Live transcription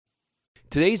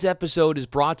Today's episode is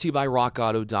brought to you by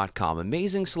RockAuto.com.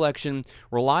 Amazing selection,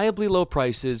 reliably low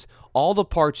prices, all the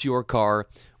parts your car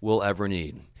will ever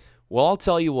need. Well, I'll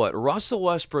tell you what, Russell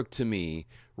Westbrook to me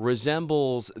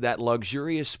resembles that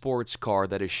luxurious sports car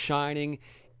that is shining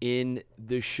in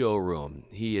the showroom.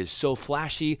 He is so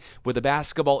flashy with the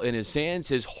basketball in his hands,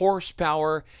 his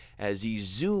horsepower as he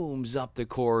zooms up the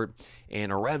court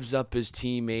and revs up his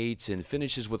teammates and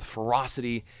finishes with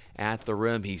ferocity at the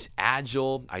rim. He's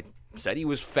agile. I said he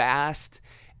was fast,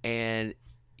 and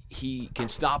he can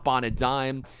stop on a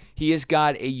dime. He has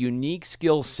got a unique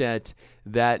skill set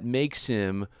that makes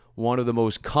him one of the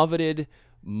most coveted,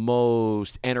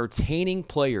 most entertaining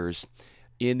players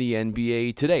in the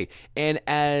NBA today. And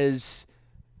as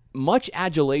much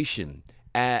adulation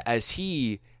as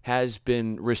he has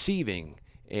been receiving,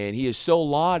 and he is so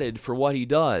lauded for what he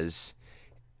does,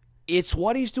 it's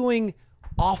what he's doing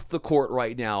off the court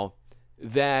right now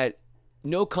that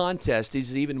no contest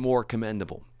is even more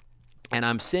commendable. And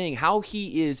I'm saying how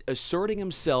he is asserting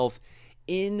himself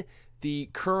in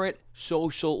the current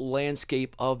social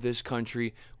landscape of this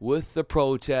country with the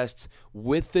protests,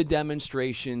 with the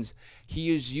demonstrations.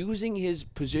 He is using his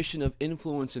position of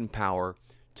influence and power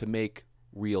to make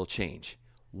real change.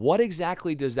 What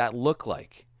exactly does that look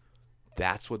like?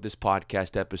 That's what this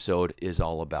podcast episode is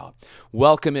all about.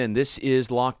 Welcome in. This is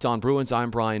Locked On Bruins.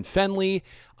 I'm Brian Fenley.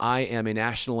 I am a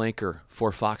national anchor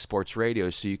for Fox Sports Radio,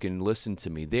 so you can listen to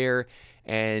me there.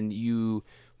 And you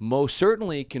most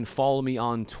certainly can follow me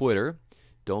on Twitter.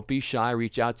 Don't be shy.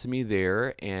 Reach out to me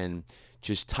there and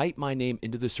just type my name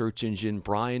into the search engine,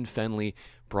 Brian Fenley,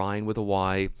 Brian with a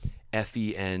Y,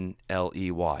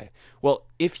 Fenley. Well,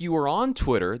 if you were on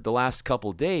Twitter the last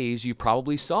couple days, you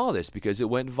probably saw this because it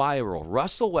went viral.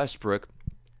 Russell Westbrook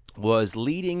was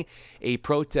leading a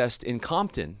protest in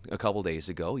Compton a couple days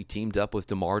ago. He teamed up with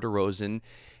DeMar DeRozan,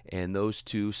 and those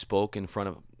two spoke in front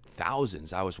of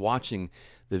thousands. I was watching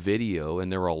the video, and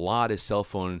there were a lot of cell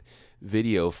phone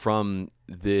video from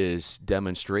this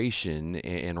demonstration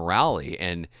and rally,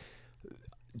 and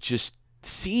just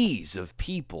seas of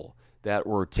people that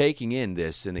were taking in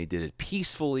this, and they did it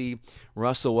peacefully.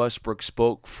 Russell Westbrook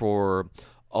spoke for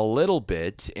a little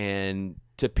bit, and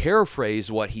to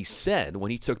paraphrase what he said when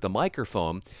he took the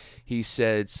microphone, he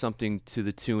said something to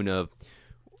the tune of,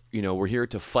 we're here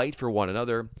to fight for one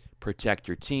another, protect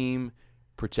your team,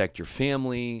 protect your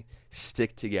family,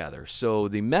 stick together. So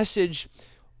the message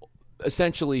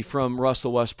essentially from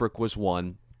Russell Westbrook was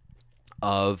one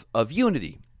of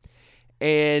unity.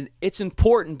 And it's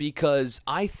important because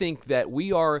I think that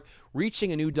we are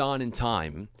reaching a new dawn in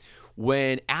time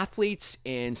when athletes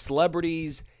and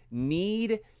celebrities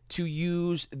need to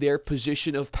use their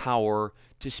position of power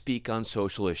to speak on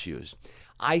social issues.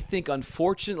 I think,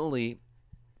 unfortunately,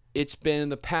 it's been in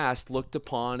the past looked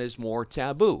upon as more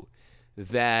taboo,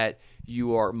 that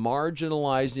you are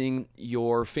marginalizing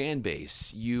your fan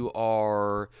base. You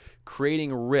are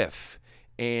creating a rift.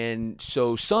 And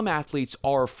so some athletes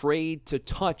are afraid to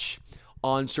touch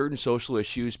on certain social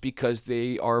issues because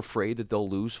they are afraid that they'll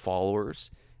lose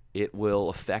followers. It will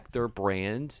affect their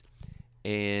brand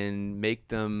and make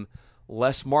them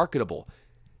less marketable.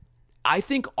 I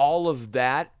think all of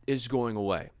that is going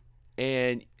away.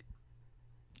 And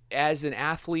as an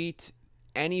athlete,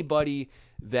 anybody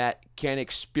that can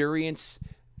experience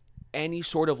any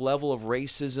sort of level of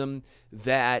racism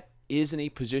that is in a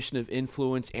position of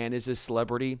influence and is a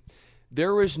celebrity,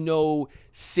 there is no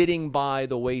sitting by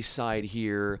the wayside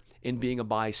here and being a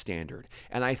bystander.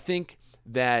 And I think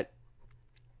that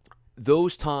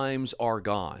those times are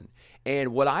gone.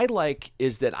 And what I like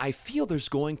is that I feel there's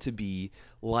going to be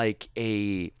like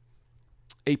a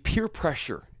peer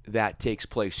pressure that takes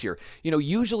place here.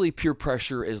 Usually peer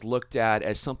pressure is looked at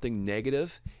as something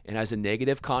negative and has a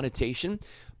negative connotation,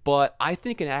 but I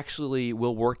think it actually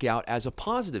will work out as a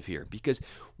positive here because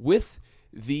with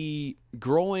the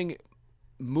growing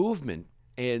movement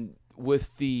and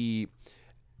with the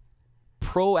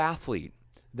pro athlete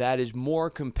that is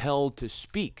more compelled to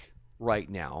speak right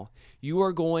now, you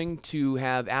are going to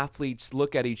have athletes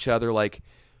look at each other like,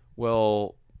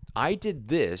 well, I did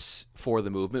this for the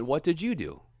movement. What did you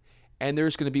do? And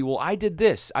there's going to be, well, I did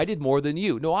this. I did more than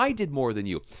you. No, I did more than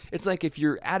you. It's like if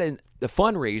you're at a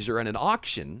fundraiser and an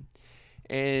auction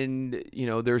and,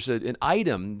 there's an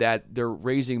item that they're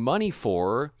raising money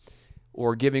for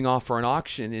or giving off for an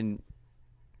auction and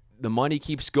the money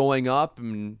keeps going up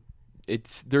and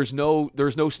there's no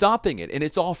stopping it. And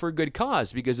it's all for a good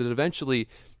cause because it eventually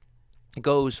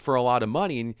goes for a lot of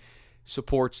money and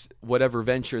supports whatever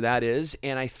venture that is.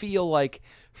 And I feel like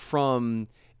from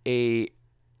a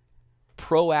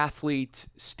pro athlete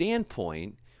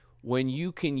standpoint, when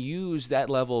you can use that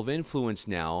level of influence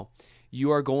now,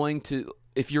 you are going to,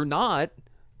 if you're not,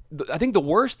 I think the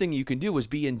worst thing you can do is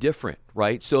be indifferent,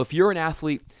 right? So if you're an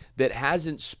athlete that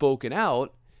hasn't spoken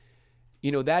out,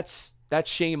 that's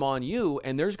shame on you,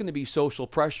 and there's going to be social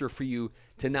pressure for you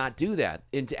to not do that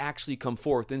and to actually come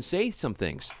forth and say some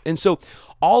things. And so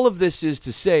all of this is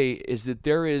to say is that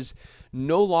there is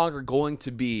no longer going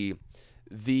to be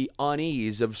the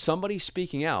unease of somebody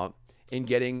speaking out and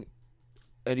getting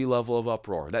any level of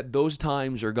uproar. That those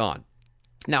times are gone.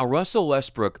 Now, Russell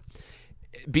Westbrook,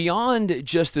 beyond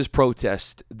just this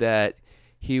protest that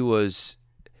he was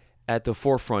at the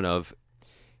forefront of,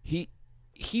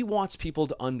 he wants people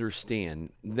to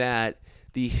understand that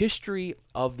the history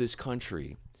of this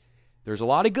country, there's a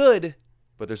lot of good,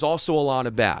 but there's also a lot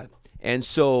of bad. And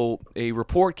so a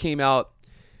report came out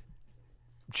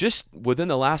just within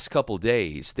the last couple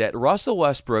days that Russell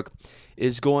Westbrook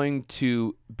is going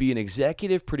to be an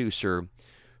executive producer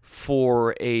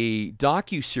for a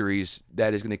docuseries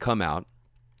that is going to come out,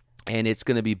 and it's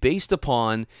going to be based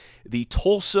upon the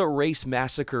Tulsa Race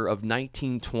Massacre of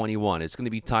 1921. It's going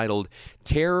to be titled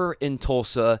Terror in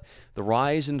Tulsa, The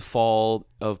Rise and Fall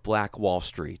of Black Wall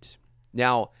Street.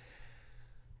 Now,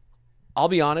 I'll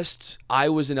be honest, I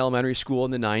was in elementary school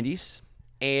in the 90s,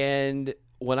 and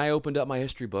when I opened up my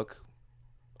history book,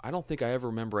 I don't think I ever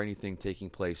remember anything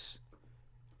taking place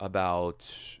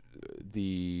about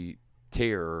the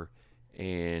terror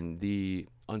and the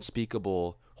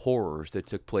unspeakable horrors that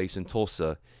took place in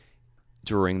Tulsa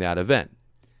during that event,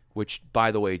 which,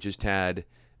 by the way, just had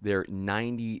their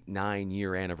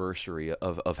 99-year anniversary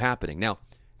of happening. Now,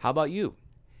 how about you?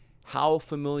 How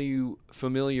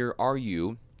familiar are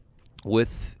you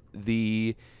with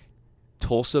the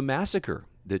Tulsa massacre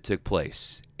that took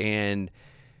place? And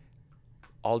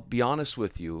I'll be honest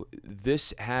with you,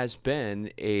 this has been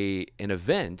an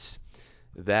event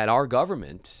that our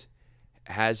government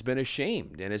has been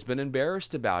ashamed and has been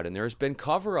embarrassed about, and there's been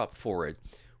cover-up for it,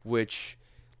 which,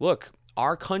 look,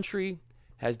 our country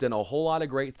has done a whole lot of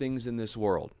great things in this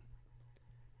world,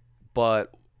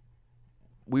 but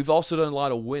we've also done a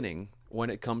lot of winning when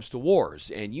it comes to wars,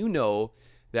 and you know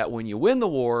that when you win the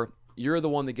war, you're the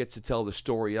one that gets to tell the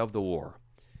story of the war.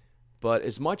 But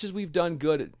as much as we've done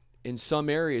good in some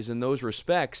areas in those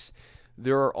respects,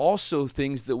 there are also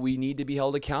things that we need to be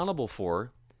held accountable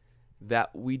for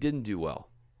that we didn't do well.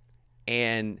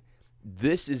 And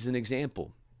this is an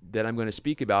example that I'm going to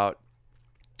speak about,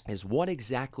 is what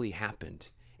exactly happened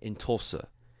in Tulsa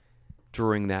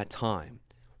during that time.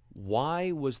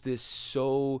 Why was this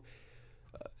so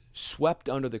swept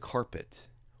under the carpet?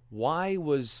 Why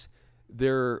was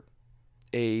there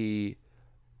a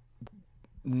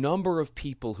number of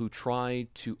people who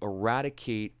tried to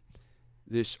eradicate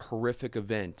this horrific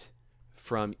event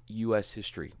from U.S.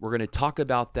 history? We're going to talk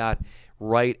about that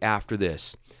right after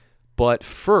this. But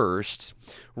first,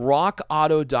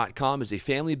 RockAuto.com is a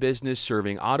family business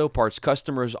serving auto parts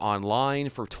customers online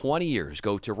for 20 years.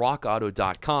 Go to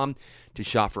RockAuto.com to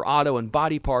shop for auto and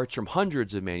body parts from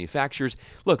hundreds of manufacturers.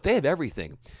 Look, they have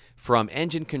everything from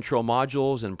engine control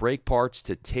modules and brake parts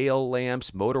to tail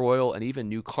lamps, motor oil, and even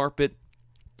new carpet.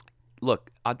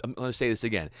 Look, I'm going to say this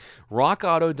again.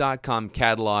 RockAuto.com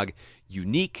catalog,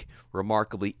 unique,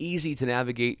 remarkably easy to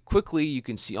navigate. Quickly, you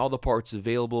can see all the parts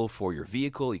available for your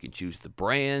vehicle. You can choose the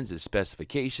brands, the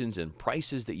specifications, and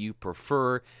prices that you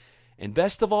prefer. And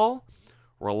best of all,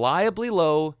 reliably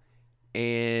low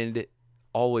and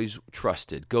always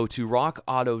trusted. Go to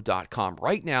RockAuto.com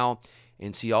right now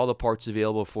and see all the parts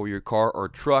available for your car or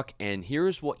truck. And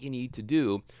here's what you need to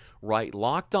do. Write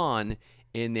Locked On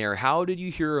in their How Did You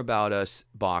Hear About Us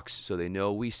box so they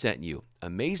know we sent you.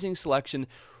 Amazing selection,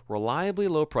 reliably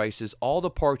low prices, all the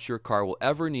parts your car will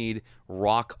ever need.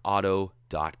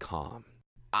 RockAuto.com.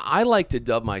 I like to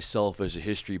dub myself as a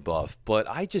history buff, but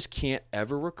I just can't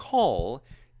ever recall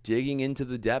digging into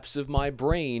the depths of my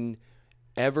brain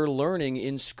ever learning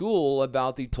in school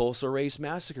about the Tulsa Race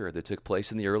Massacre that took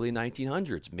place in the early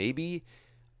 1900s. Maybe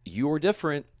you are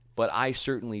different, but I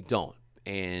certainly don't.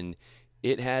 And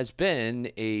it has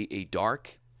been a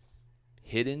dark,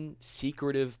 hidden,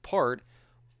 secretive part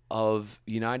of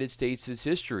the United States'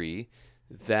 history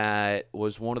that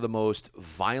was one of the most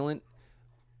violent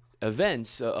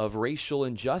events of racial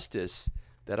injustice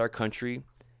that our country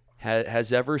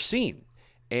has ever seen.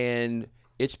 And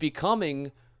it's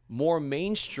becoming more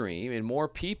mainstream, and more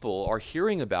people are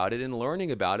hearing about it and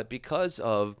learning about it because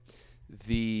of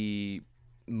the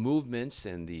movements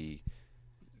and the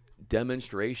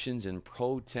demonstrations and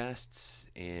protests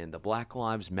and the Black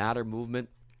Lives Matter movement.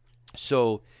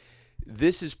 So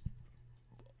this is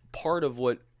part of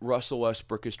what Russell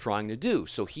Westbrook is trying to do.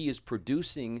 So he is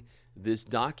producing this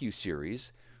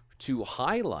docuseries to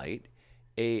highlight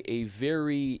a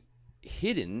very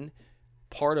hidden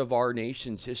part of our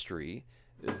nation's history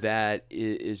that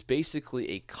is basically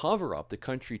a cover-up. The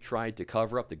country tried to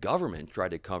cover up, the government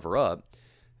tried to cover up,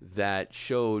 that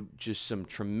showed just some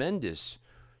tremendous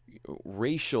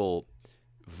racial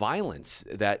violence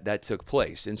that took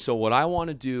place. And so what I want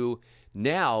to do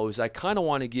now is I kind of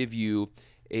want to give you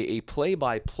a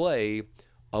play-by-play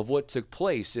of what took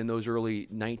place in those early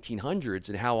 1900s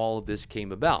and how all of this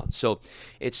came about. So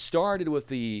it started with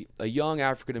a young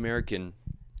African-American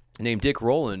named Dick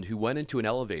Rowland who went into an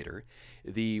elevator.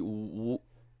 The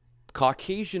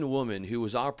Caucasian woman who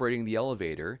was operating the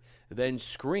elevator then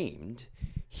screamed.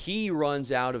 He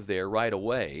runs out of there right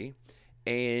away,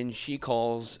 and she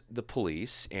calls the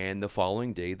police, and the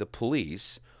following day the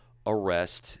police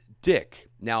arrest Dick.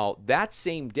 Now, that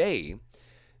same day,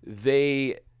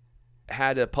 they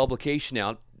had a publication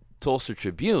out, Tulsa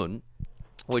Tribune,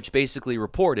 which basically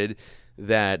reported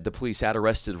that the police had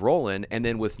arrested Rowland, and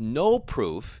then with no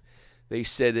proof, they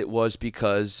said it was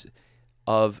because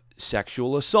of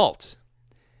sexual assault.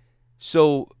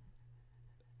 So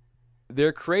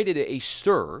there created a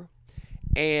stir,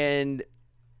 and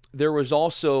there was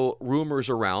also rumors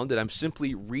around, and I'm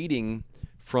simply reading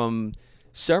from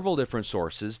several different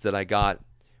sources that I got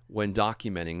when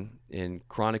documenting and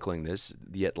chronicling this,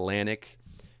 the Atlantic,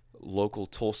 local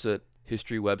Tulsa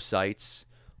history websites,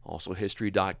 also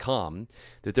history.com,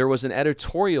 that there was an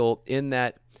editorial in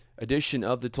that edition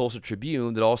of the Tulsa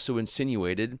Tribune that also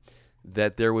insinuated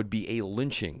that there would be a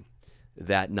lynching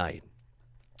that night.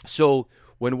 So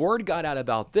when word got out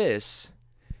about this,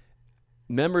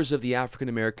 members of the African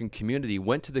American community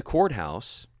went to the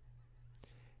courthouse,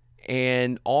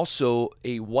 and also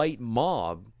a white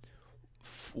mob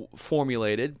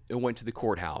formulated and went to the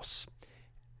courthouse.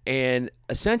 And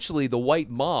essentially the white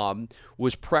mob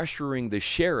was pressuring the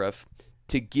sheriff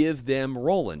to give them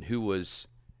Rowland, who was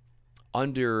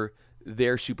under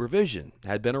their supervision,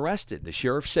 had been arrested. The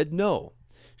sheriff said no.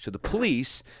 So the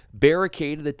police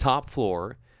barricaded the top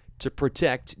floor to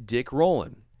protect Dick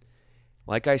Rowland.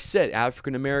 Like I said,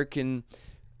 African American,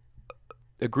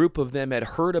 a group of them had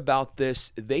heard about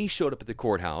this. They showed up at the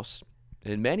courthouse,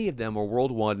 and many of them were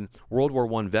World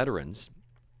War I veterans,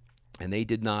 and they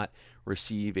did not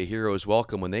receive a hero's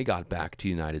welcome when they got back to the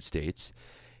United States.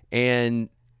 And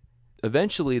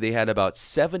eventually they had about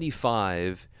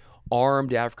 75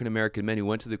 armed African American men who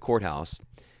went to the courthouse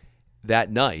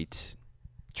that night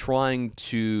trying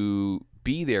to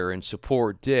be there and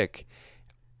support Dick,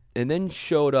 and then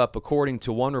showed up, according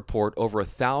to one report, over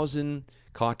 1,000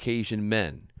 Caucasian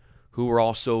men who were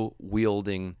also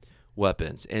wielding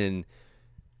weapons. And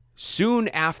soon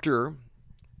after,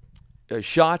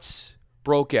 shots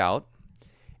broke out,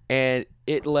 and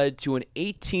it led to an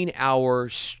 18-hour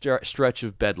stretch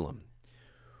of bedlam,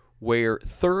 where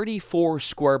 34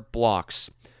 square blocks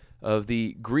of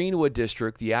the Greenwood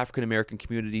District, the African-American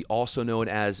community, also known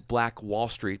as Black Wall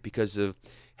Street because of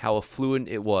how affluent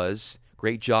it was,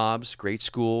 great jobs, great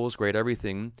schools, great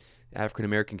everything,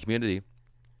 African-American community,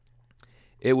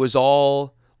 it was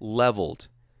all leveled.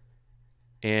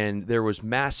 And there was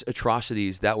mass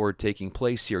atrocities that were taking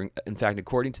place here. In fact,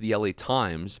 according to the LA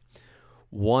Times,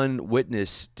 one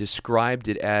witness described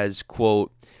it as,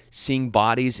 quote, seeing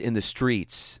bodies in the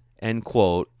streets, end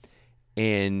quote,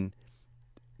 and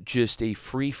just a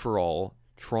free-for-all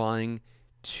trying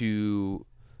to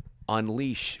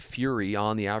unleash fury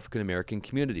on the African-American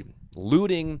community.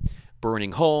 Looting,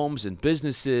 burning homes and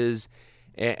businesses,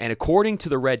 and according to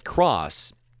the Red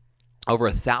Cross, over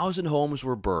 1,000 homes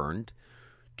were burned,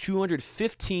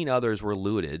 215 others were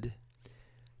looted,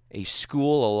 a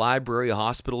school, a library, a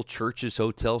hospital, churches,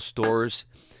 hotels, stores,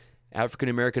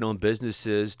 African-American-owned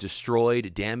businesses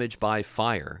destroyed, damaged by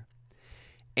fire.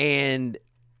 And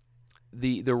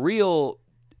the real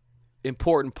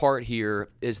important part here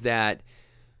is that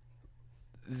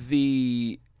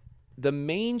the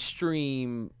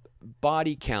mainstream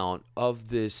body count of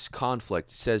this conflict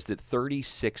says that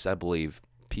 36, I believe,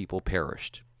 people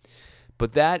perished.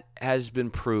 But that has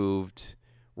been proved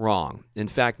wrong. In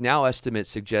fact, now estimates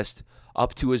suggest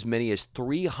up to as many as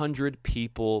 300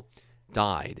 people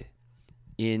died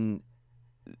in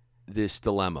this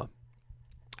dilemma.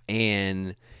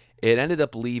 And it ended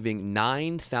up leaving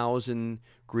 9,000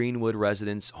 Greenwood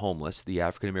residents homeless, the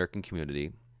African-American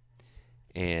community.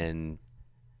 And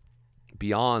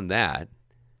beyond that,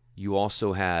 you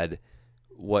also had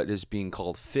what is being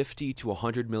called $50 to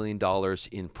 $100 million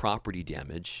in property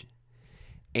damage.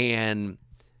 And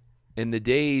in the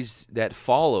days that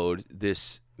followed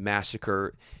this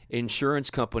massacre. Insurance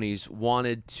companies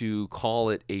wanted to call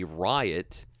it a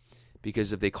riot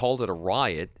because if they called it a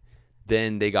riot,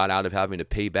 then they got out of having to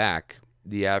pay back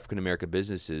the African American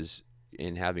businesses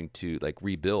in having to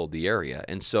rebuild the area.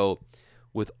 And so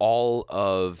with all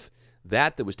of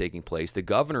that was taking place, the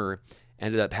governor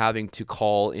ended up having to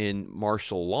call in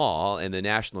martial law, and the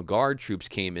National Guard troops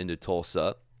came into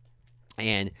Tulsa,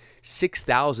 and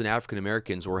 6,000 African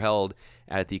Americans were held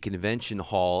at the convention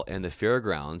hall and the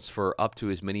fairgrounds for up to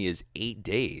as many as 8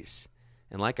 days.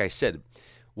 And like I said,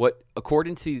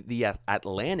 according to the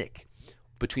Atlantic,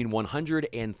 between 100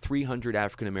 and 300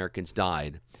 African Americans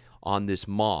died on this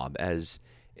mob as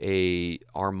a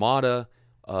armada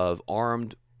of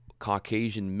armed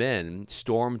Caucasian men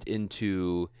stormed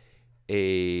into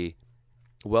a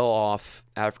well-off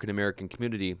African American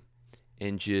community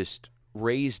and just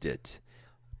razed it.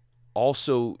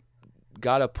 Also,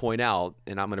 got to point out,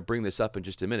 and I'm going to bring this up in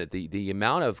just a minute, the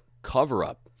amount of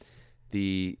cover-up,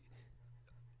 the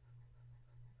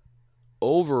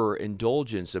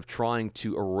overindulgence of trying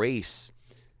to erase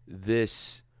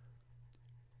this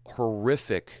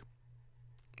horrific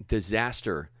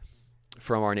disaster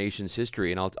from our nation's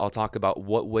history. And I'll talk about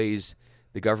what ways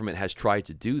the government has tried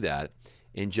to do that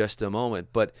in just a moment.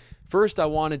 But first, I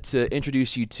wanted to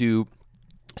introduce you to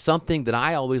something that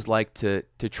I always like to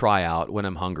try out when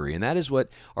I'm hungry, and that is what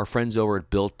our friends over at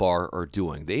Built Bar are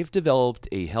doing. They've developed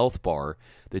a health bar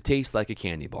that tastes like a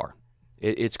candy bar.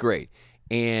 It's great.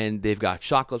 And they've got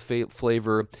chocolate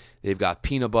flavor, they've got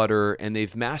peanut butter, and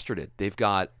they've mastered it. They've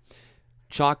got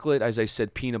chocolate, as I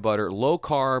said, peanut butter, low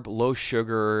carb, low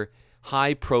sugar,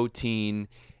 high protein.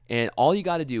 And all you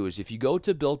got to do is if you go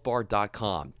to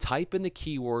BuiltBar.com, type in the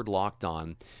keyword locked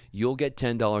on, you'll get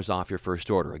 $10 off your first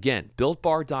order. Again,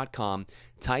 BuiltBar.com,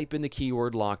 type in the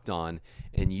keyword locked on,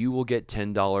 and you will get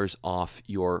 $10 off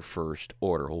your first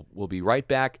order. We'll be right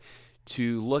back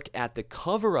to look at the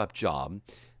cover-up job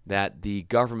that the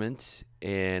government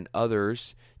and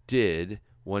others did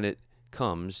when it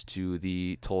comes to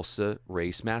the Tulsa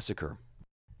Race Massacre.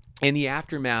 In the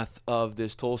aftermath of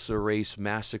this Tulsa Race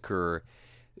Massacre,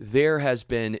 there has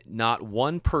been not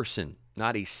one person,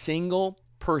 not a single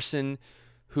person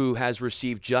who has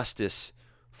received justice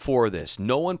for this.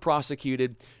 No one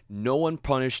prosecuted, no one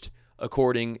punished,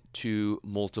 according to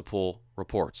multiple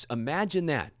reports. Imagine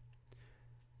that.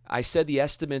 I said the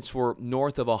estimates were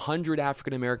north of 100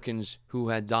 African Americans who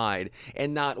had died,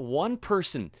 and not one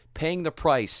person paying the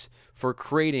price for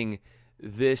creating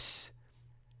this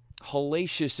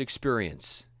hellacious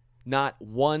experience. Not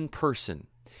one person.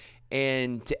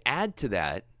 And to add to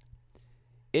that,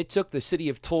 it took the city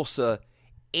of Tulsa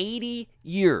 80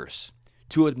 years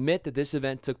to admit that this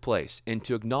event took place and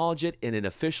to acknowledge it in an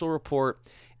official report.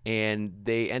 And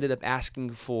they ended up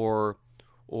asking for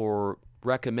or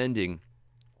recommending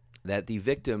that the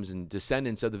victims and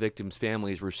descendants of the victims'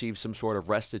 families receive some sort of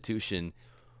restitution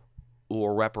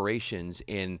or reparations.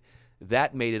 And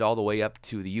that made it all the way up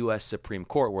to the U.S. Supreme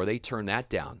Court, where they turned that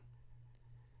down.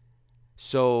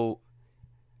 So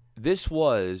this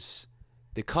was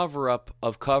the cover-up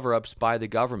of cover-ups by the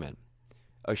government.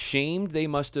 Ashamed they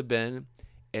must have been,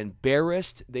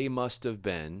 embarrassed they must have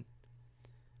been,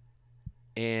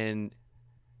 and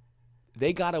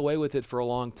they got away with it for a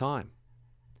long time.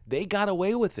 They got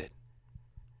away with it.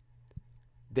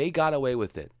 They got away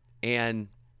with it. And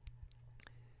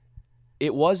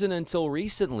it wasn't until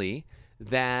recently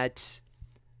that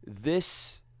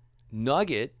this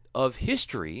nugget of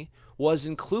history was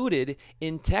included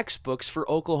in textbooks for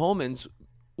Oklahomans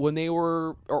when they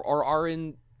were or are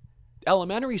in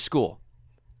elementary school.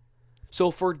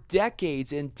 So for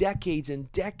decades and decades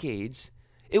and decades,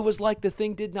 it was like the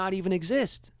thing did not even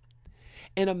exist.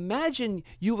 And imagine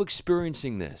you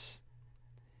experiencing this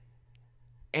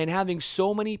and having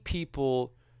so many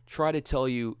people try to tell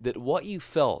you that what you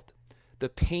felt, the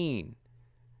pain,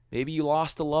 maybe you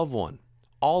lost a loved one,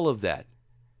 all of that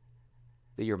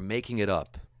you're making it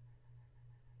up.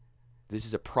 This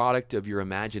is a product of your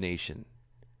imagination.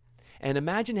 And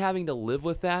imagine having to live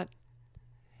with that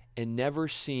and never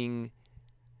seeing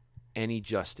any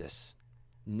justice,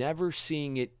 never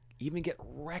seeing it even get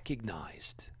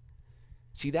recognized.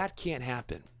 See, that can't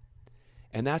happen.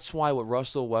 And that's why what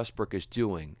Russell Westbrook is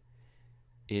doing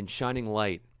in shining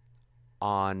light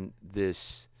on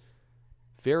this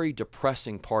very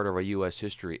depressing part of our U.S.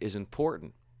 history is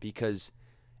important, because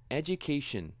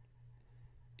education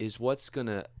is what's going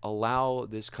to allow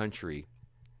this country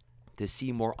to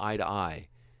see more eye to eye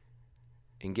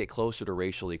and get closer to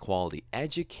racial equality.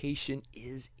 Education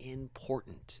is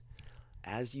important.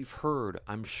 As you've heard,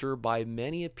 I'm sure by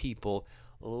many people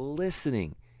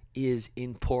listening is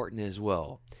important as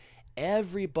well.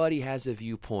 Everybody has a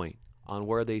viewpoint on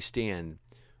where they stand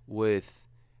with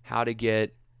how to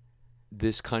get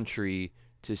this country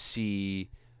to see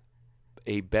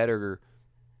a better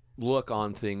look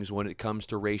on things when it comes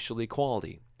to racial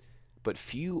equality. But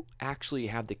few actually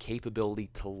have the capability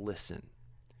to listen.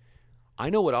 I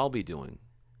know what I'll be doing.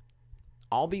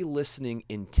 I'll be listening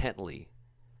intently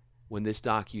when this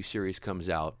docuseries comes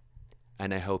out,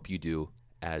 and I hope you do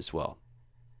as well.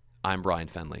 I'm Brian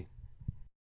Fenley.